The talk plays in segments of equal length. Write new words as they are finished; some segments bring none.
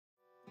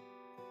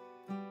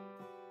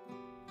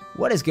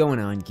What is going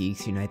on,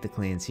 geeks?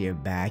 UniteTheClans here,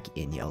 back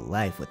in your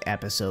life with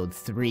episode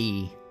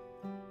 3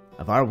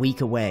 of our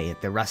week away at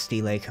the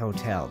Rusty Lake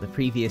Hotel. The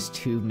previous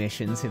 2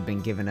 missions have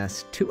been given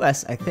to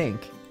us, I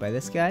think, by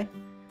this guy,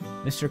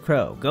 Mr.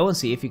 Crow. Go and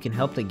see if you can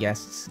help the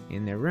guests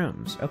in their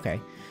rooms.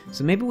 Okay,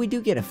 so maybe we do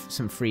get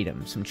some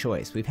freedom, some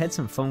choice. We've had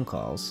some phone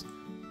calls.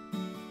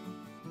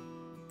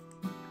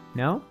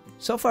 No?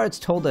 So far it's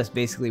told us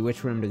basically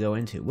which room to go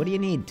into. What do you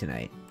need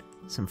tonight?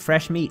 Some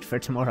fresh meat for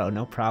tomorrow,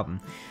 no problem.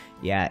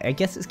 Yeah, I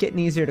guess it's getting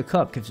easier to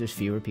cook because there's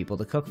fewer people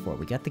to cook for.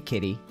 We got the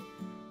kitty.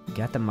 We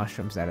got the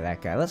mushrooms out of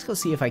that guy. Let's go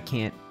see if I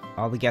can't...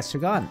 All the guests are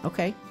gone.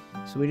 Okay,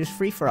 so we just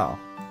free for all.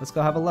 Let's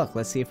go have a look.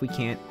 Let's see if we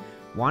can't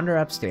wander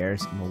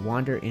upstairs and we'll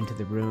wander into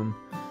the room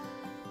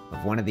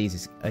of one of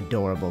these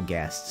adorable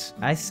guests.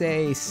 I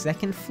say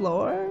 2nd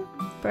floor,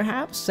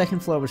 perhaps?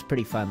 2nd floor was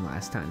pretty fun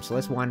last time, so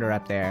let's wander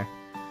up there.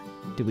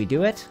 Do we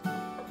do it?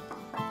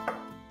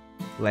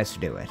 Let's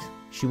do it.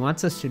 She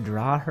wants us to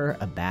draw her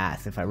a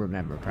bath, if I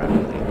remember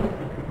properly.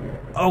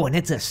 Oh, and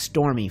it's a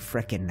stormy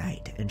frickin'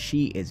 night, and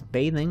she is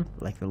bathing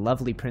like the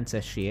lovely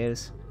princess she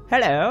is.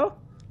 Hello!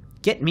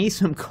 Get me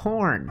some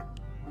corn!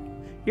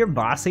 You're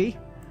bossy.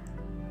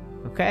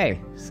 Okay,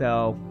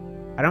 so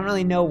I don't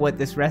really know what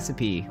this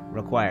recipe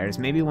requires.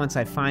 Maybe once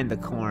I find the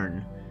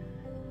corn,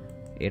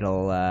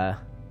 it'll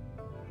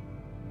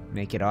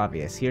make it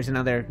obvious. Here's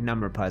another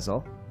number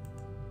puzzle.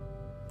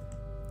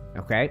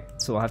 Okay,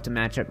 so we'll have to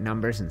match up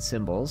numbers and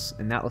symbols,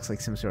 and that looks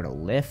like some sort of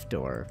lift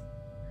or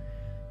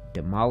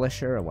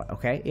demolisher or what.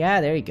 Okay,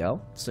 yeah, there you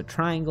go. So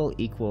triangle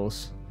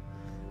equals...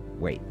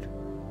 Wait.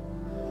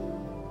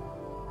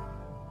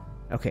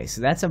 Okay,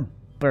 so that's a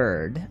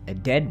bird, a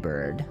dead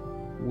bird,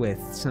 with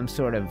some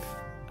sort of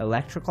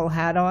electrical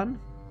hat on.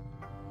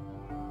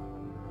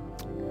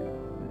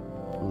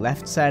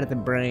 Left side of the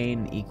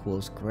brain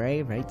equals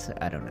gray, right? So,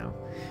 I don't know.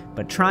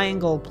 But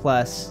triangle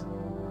plus...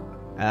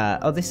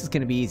 oh, this is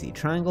going to be easy.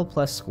 Triangle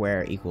plus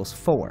square equals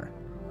 4.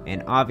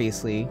 And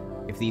obviously,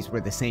 if these were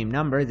the same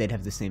number, they'd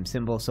have the same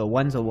symbol. So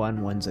 1's a 1,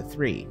 1's a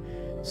 3.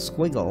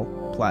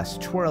 Squiggle plus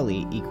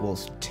twirly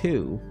equals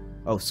 2.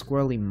 Oh,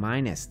 squirrely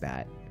minus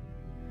that.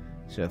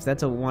 So if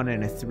that's a 1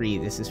 and a 3,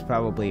 this is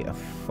probably a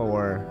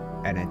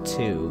 4 and a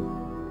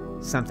 2.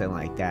 Something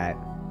like that.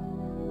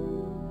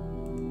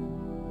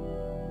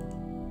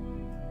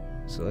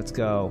 So let's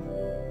go.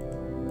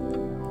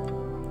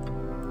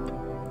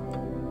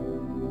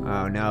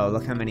 Oh no,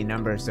 look how many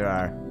numbers there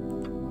are.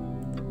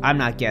 I'm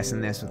not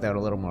guessing this without a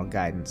little more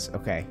guidance.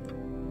 Okay.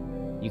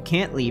 You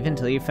can't leave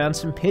until you found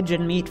some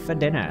pigeon meat for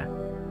dinner.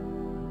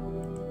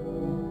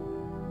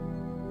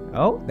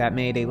 Oh, that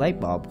made a light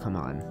bulb come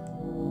on.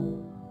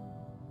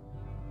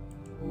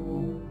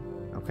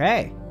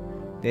 Okay.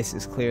 This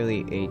is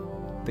clearly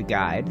the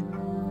guide.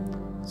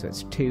 So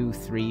it's 2,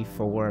 3,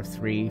 4,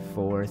 3,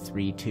 4,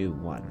 3, 2,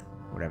 1.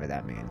 Whatever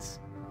that means.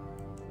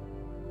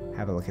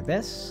 Have a look at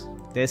this.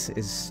 This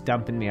is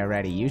stumping me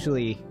already.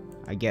 Usually,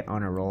 I get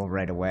on a roll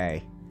right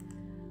away.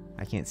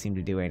 I can't seem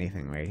to do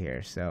anything right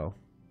here, so...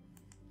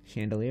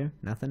 Chandelier?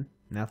 Nothing?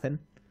 Nothing?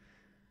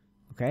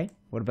 Okay,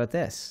 what about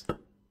this?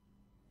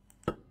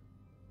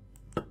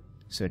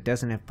 So it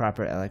doesn't have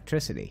proper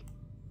electricity.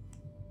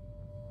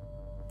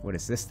 What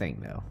is this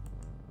thing, though?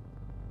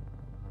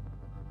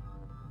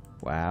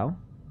 Wow.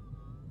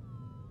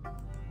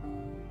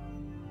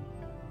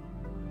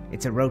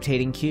 It's a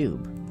rotating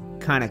cube.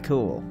 Kinda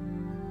cool.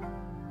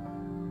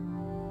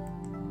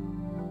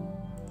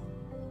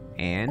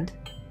 And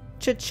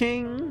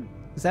cha-ching!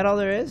 Is that all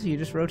there is? You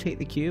just rotate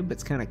the cube?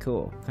 It's kind of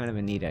cool. Kind of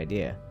a neat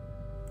idea.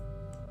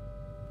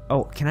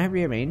 Oh, can I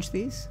rearrange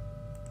these?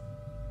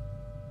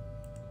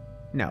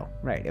 No,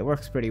 right. It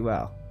works pretty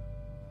well.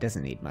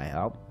 Doesn't need my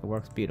help. It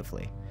works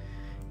beautifully.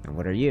 And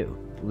what are you?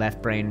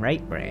 Left brain,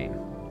 right brain.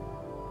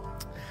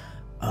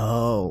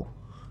 Oh.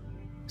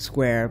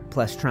 Square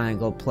plus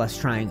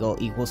triangle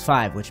equals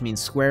 5, which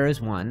means square is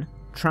 1,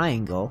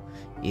 triangle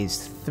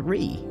is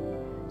 3.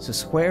 So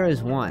square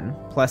is 1,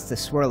 plus the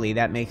swirly,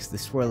 that makes the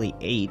swirly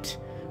 8,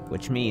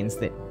 which means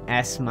that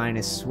S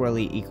minus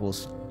swirly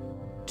equals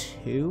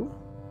 2?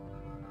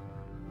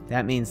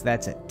 That means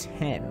that's a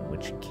 10,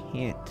 which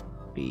can't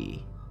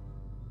be.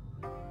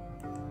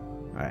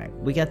 Alright,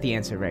 we got the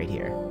answer right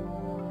here.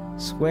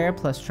 Square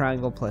plus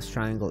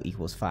triangle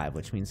equals 5,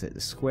 which means that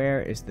the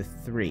square is the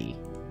 3.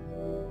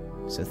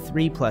 So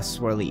 3 plus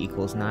swirly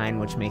equals 9,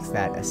 which makes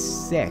that a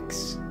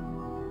 6.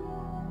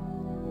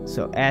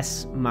 So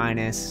S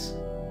minus...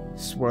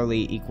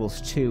 swirly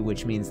equals 2,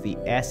 which means the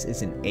S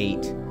is an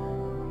 8,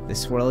 the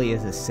swirly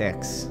is a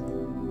 6,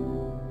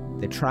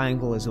 the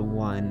triangle is a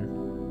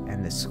 1,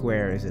 and the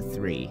square is a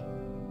 3.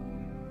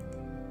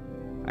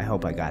 I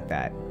hope I got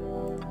that.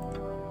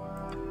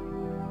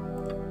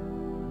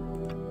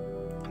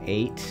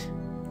 8,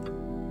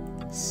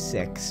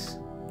 6.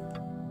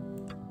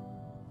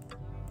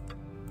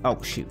 Oh,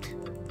 shoot.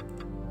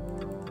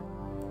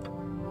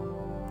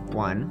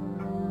 1,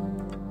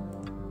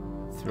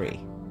 3.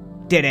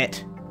 Did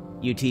it!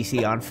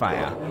 UTC on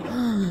fire.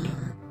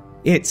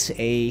 It's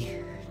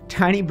a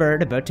tiny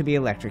bird about to be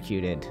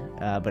electrocuted,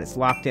 but it's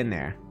locked in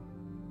there.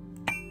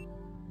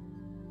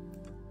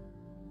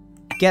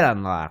 Get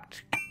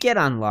unlocked. Get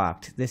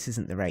unlocked. This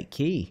isn't the right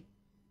key.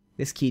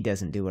 This key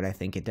doesn't do what I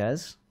think it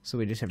does. So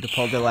we just have to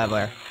pull the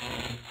lever.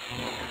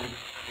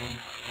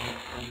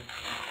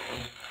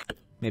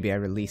 Maybe I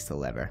release the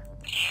lever.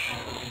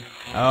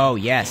 Oh,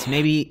 yes.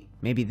 Maybe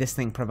this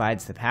thing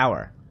provides the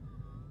power.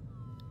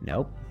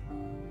 Nope.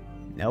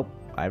 Nope.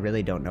 I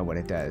really don't know what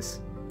it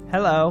does.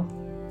 Hello.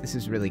 This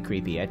is really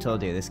creepy. I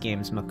told you, this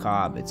game's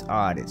macabre. It's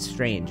odd. It's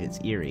strange. It's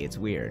eerie. It's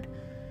weird.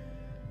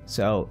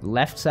 So,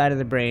 left side of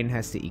the brain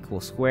has to equal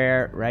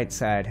square. Right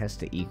side has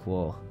to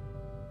equal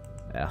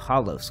a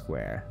hollow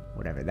square.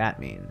 Whatever that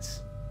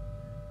means.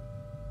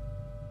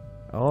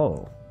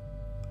 Oh.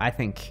 I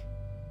think...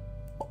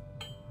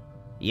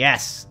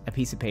 Yes! A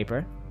piece of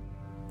paper.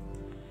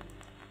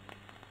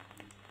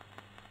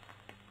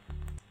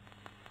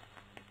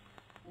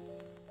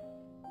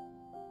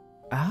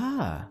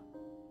 Ah.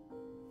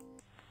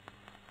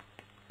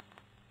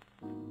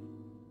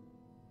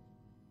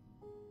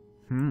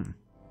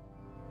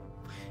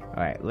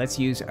 Alright, let's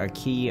use our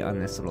key on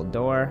this little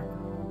door.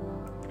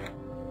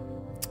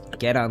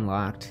 Get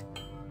unlocked.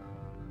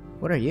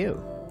 What are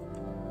you?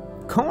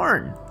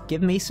 Corn!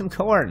 Give me some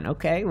corn.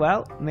 Okay,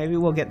 well, maybe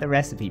we'll get the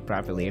recipe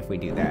properly if we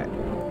do that.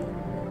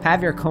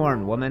 Have your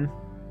corn, woman.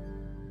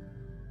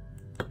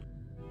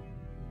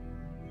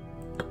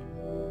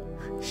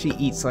 She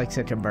eats like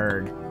such a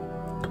bird.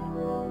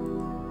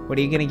 What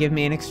are you gonna give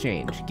me in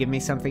exchange? Give me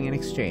something in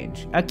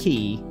exchange. A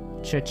key.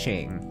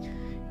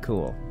 Cha-ching.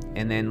 Cool.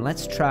 And then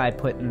let's try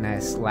putting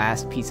this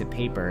last piece of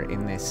paper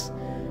in this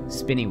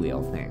spinny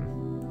wheel thing.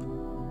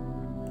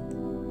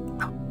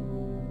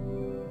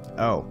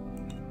 Oh.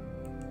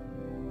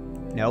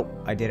 Nope,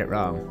 I did it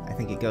wrong. I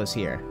think it goes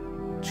here.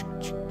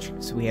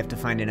 So we have to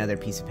find another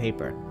piece of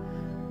paper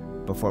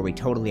before we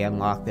totally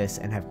unlock this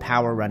and have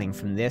power running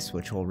from this,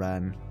 which will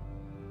run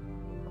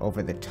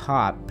over the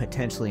top,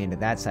 potentially into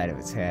that side of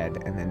its head,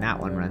 and then that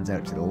one runs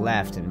out to the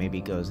left and maybe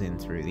goes in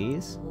through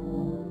these.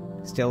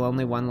 Still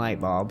only one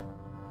light bulb.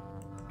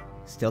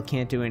 Still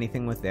can't do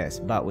anything with this,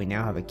 but we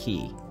now have a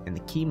key, and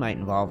the key might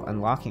involve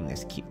unlocking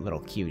this cute little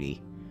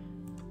cutie.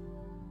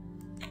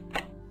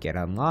 Get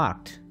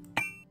unlocked.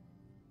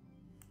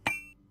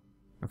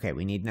 Okay,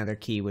 we need another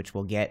key, which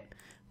we'll get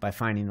by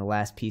finding the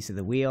last piece of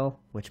the wheel,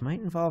 which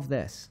might involve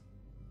this.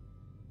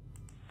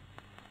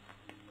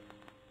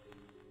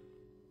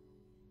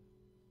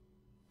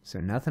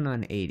 So nothing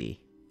on 80.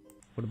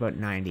 What about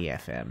 90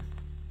 FM?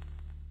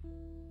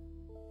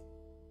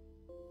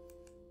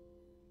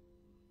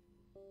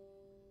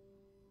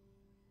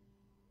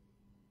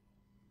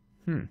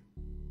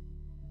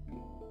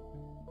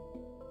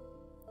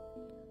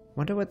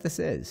 Wonder what this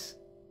is.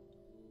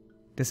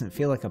 Doesn't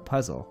feel like a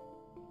puzzle.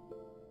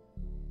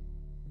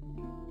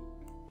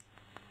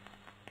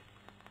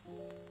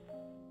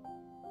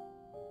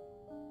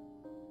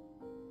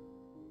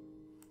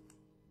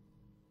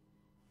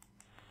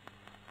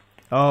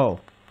 Oh.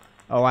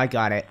 Oh, I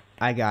got it.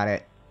 I got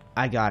it.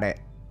 I got it.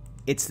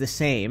 It's the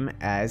same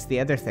as the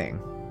other thing.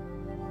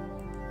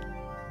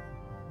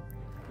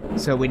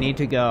 So we need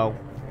to go...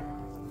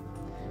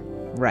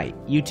 Right.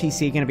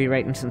 UTC gonna be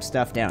writing some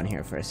stuff down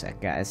here for a sec,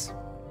 guys.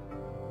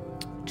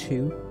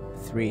 2,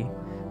 3,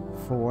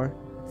 4,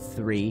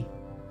 3,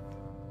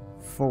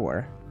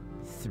 4,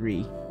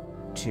 3,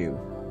 2,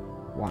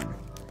 1.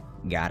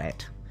 Got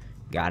it.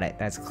 Got it.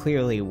 That's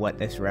clearly what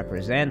this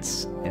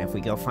represents. And if we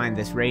go find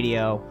this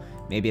radio,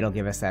 maybe it'll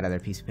give us that other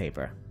piece of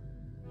paper.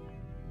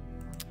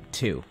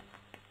 2,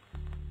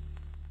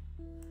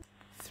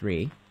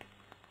 3,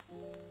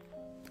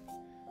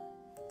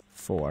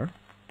 4,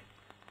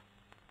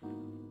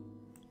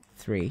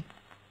 3,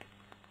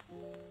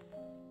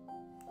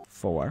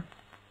 4,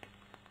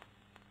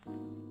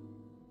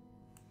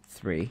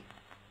 3,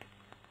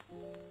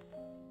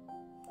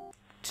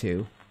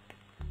 2,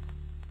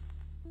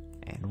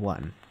 and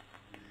 1.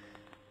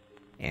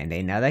 And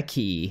another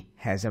key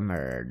has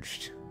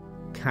emerged.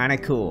 Kinda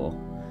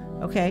cool.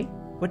 Okay,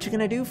 what you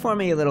gonna do for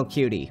me, you little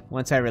cutie,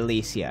 once I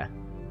release ya?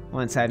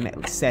 Once I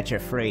set you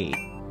free?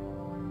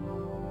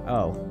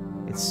 Oh,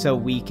 it's so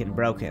weak and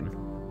broken.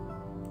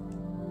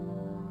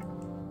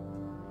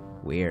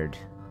 Weird.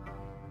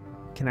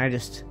 Can I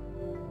just...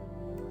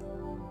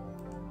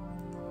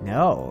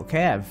 No,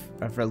 okay,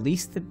 I've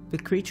released the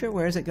creature.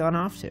 Where has it gone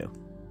off to?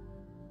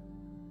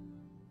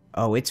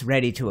 Oh, it's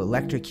ready to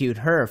electrocute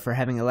her for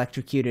having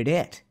electrocuted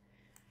it.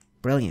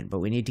 Brilliant, but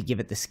we need to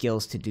give it the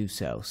skills to do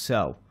so.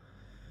 So...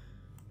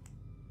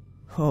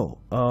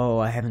 Oh,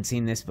 I haven't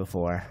seen this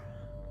before.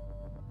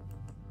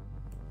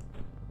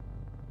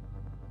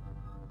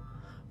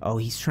 Oh,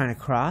 he's trying to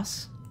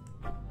cross?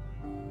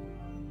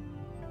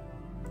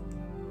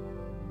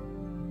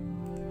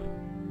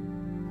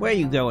 Where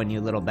you going,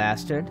 you little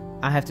bastard?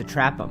 I have to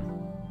trap him.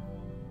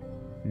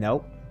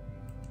 Nope.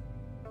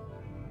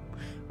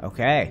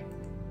 Okay.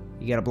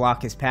 You gotta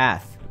block his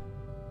path.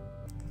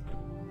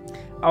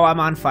 Oh, I'm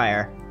on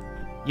fire.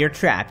 You're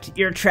trapped.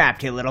 You're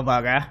trapped, you little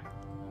bugger.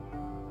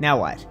 Now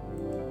what?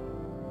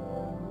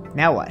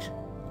 Now what?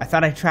 I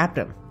thought I trapped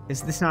him.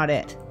 Is this not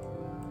it?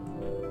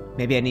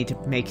 Maybe I need to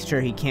make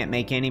sure he can't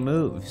make any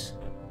moves.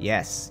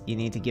 Yes, you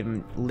need to give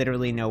him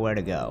literally nowhere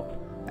to go.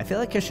 I feel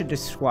like I should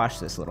just squash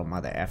this little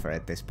mother effer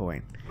at this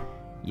point.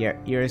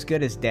 You're as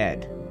good as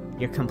dead.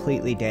 You're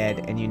completely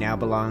dead, and you now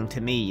belong to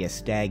me, you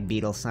stag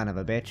beetle son of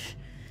a bitch.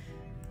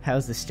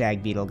 How's the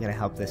stag beetle gonna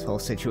help this whole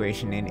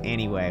situation in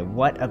any way?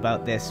 What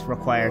about this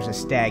requires a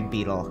stag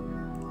beetle?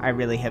 I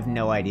really have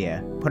no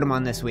idea. Put him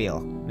on this wheel.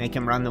 Make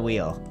him run the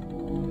wheel.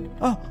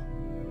 Oh!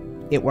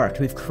 It worked.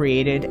 We've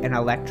created an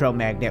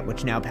electromagnet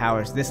which now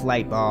powers this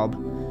light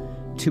bulb.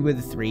 2 of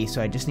the 3,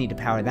 so I just need to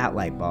power that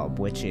light bulb,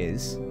 which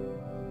is...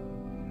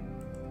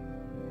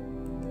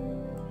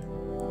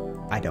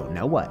 I don't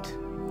know what.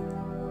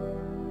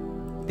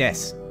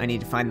 This. I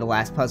need to find the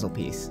last puzzle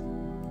piece.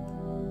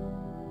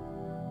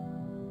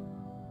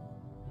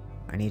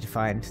 I need to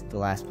find the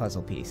last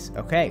puzzle piece.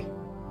 Okay.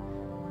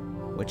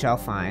 Which I'll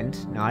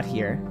find. Not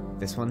here.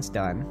 This one's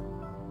done.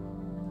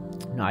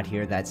 Not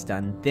here. That's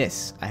done.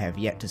 This I have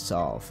yet to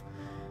solve.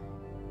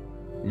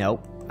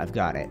 Nope. I've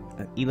got it.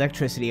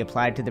 Electricity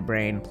applied to the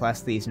brain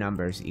plus these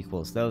numbers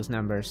equals those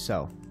numbers.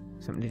 So,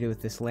 something to do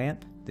with this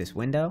lamp, this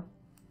window,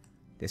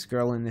 this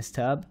girl in this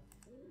tub.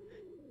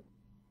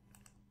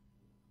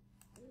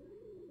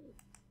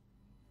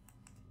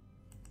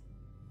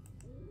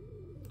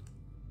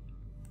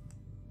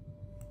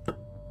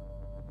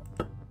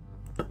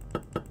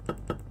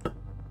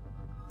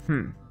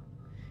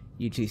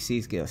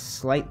 UGC's get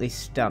slightly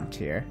stumped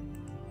here.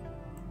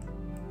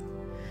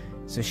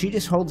 So she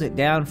just holds it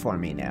down for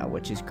me now,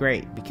 which is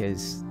great,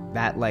 because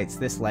that lights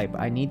this light.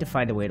 But I need to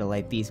find a way to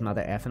light these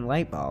mother effing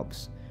light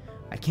bulbs.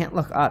 I can't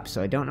look up,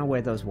 so I don't know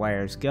where those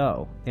wires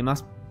go. They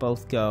must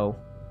both go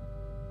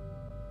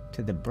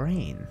to the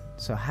brain.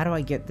 So how do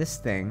I get this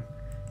thing?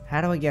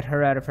 How do I get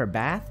her out of her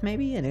bath,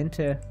 maybe, and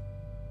into...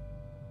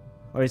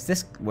 Or is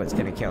this what's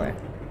gonna kill her?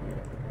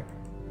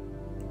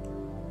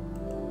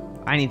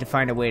 I need to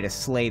find a way to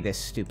slay this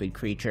stupid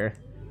creature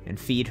and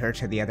feed her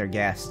to the other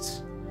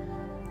guests.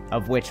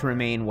 Of which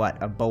remain,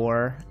 what, a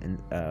boar and,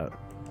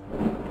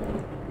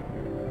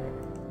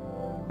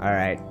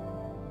 Alright.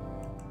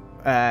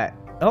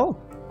 Oh!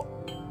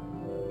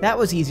 That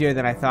was easier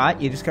than I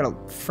thought. You just gotta...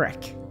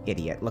 Frick,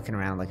 idiot, looking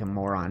around like a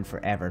moron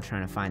forever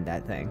trying to find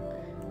that thing.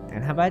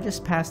 And have I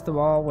just passed the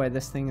wall where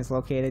this thing is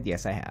located?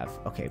 Yes, I have.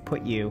 Okay,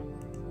 put you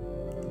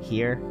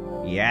here.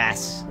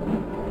 Yes!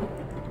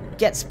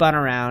 Get spun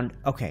around.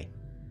 Okay.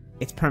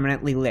 It's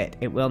permanently lit.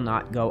 It will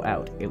not go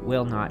out. It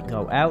will not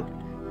go out.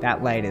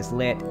 That light is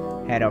lit.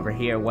 Head over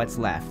here. What's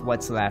left?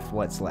 What's left?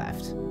 What's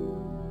left?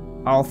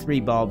 All 3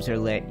 bulbs are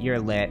lit. You're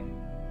lit.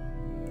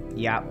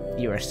 Yup.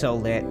 You are so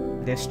lit.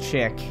 This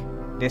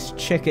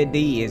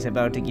chickadee is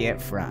about to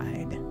get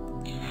fried.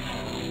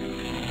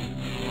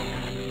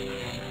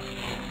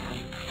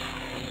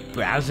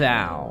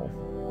 Browsow.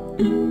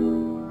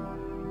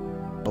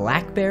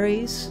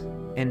 Blackberries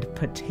and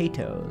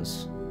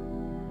potatoes.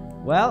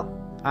 Well,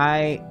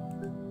 I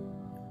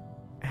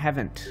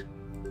haven't.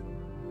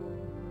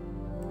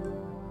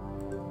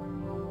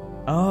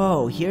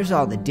 Oh, here's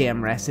all the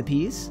damn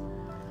recipes.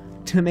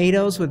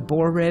 Tomatoes with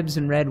boar ribs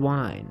and red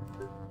wine.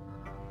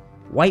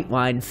 White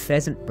wine,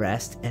 pheasant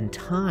breast, and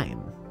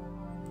thyme.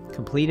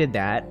 Completed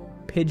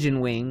that. Pigeon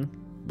wing,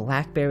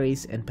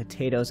 blackberries, and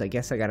potatoes. I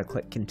guess I gotta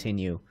click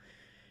continue.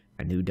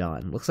 A new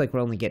dawn. Looks like we're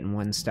only getting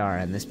 1 star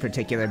on this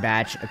particular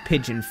batch of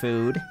pigeon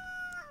food.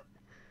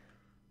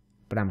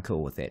 But I'm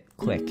cool with it.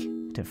 Click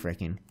to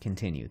frickin'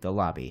 continue. The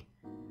lobby.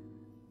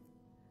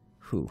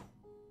 Whew.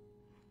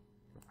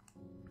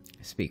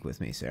 Speak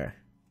with me, sir.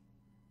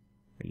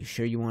 Are you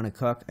sure you want to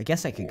cook? I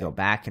guess I could go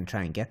back and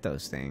try and get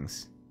those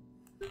things.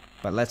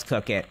 But let's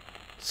cook it.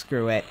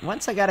 Screw it.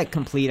 Once I got it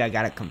complete, I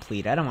got it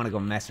complete. I don't want to go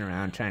messing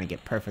around trying to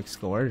get perfect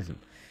scores and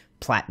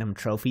platinum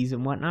trophies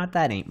and whatnot.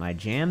 That ain't my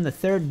jam. The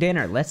third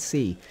dinner. Let's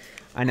see.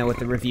 I know what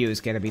the review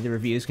is going to be. The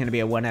review is going to be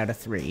a 1 out of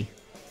 3.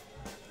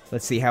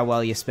 Let's see how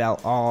well you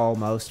spell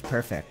almost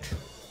perfect.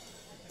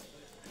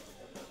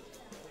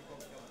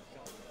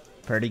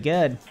 Pretty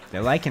good.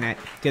 They're liking it.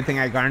 Good thing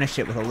I garnished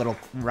it with a little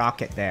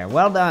rocket there.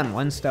 Well done.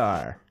 1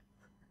 star.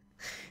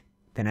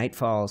 The night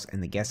falls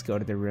and the guests go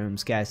to their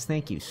rooms. Guys,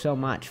 thank you so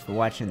much for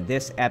watching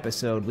this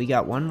episode. We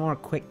got one more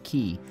quick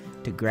key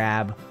to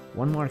grab.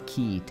 One more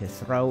key to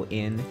throw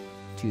in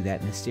to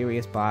that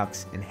mysterious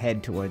box and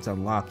head towards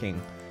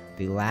unlocking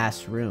the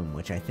last room,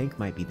 which I think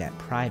might be that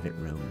private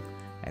room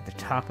at the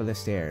top of the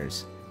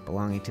stairs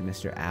belonging to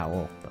Mr.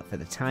 Owl. But for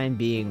the time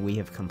being, we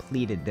have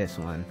completed this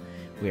one.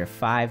 We are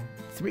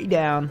 3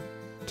 down,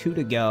 2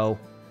 to go.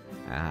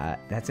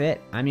 That's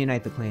it. I'm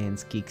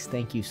UniteTheClans. Geeks,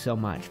 thank you so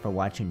much for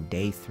watching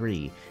Day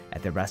 3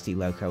 at the Rusty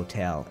Lake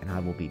Hotel, and I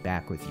will be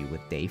back with you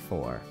with Day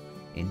 4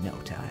 in no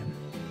time.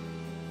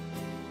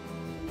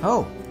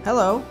 Oh,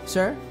 hello,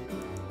 sir.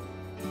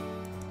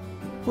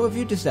 Who have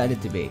you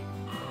decided to be?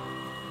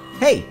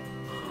 Hey!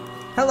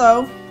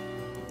 Hello!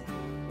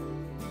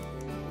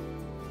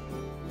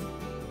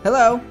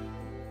 Hello?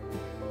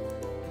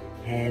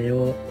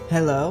 Hello.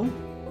 Hello?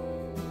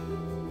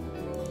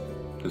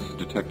 This is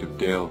Detective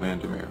Dale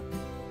Vandermeer.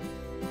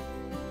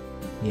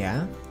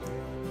 Yeah?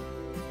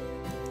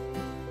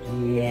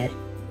 Yes.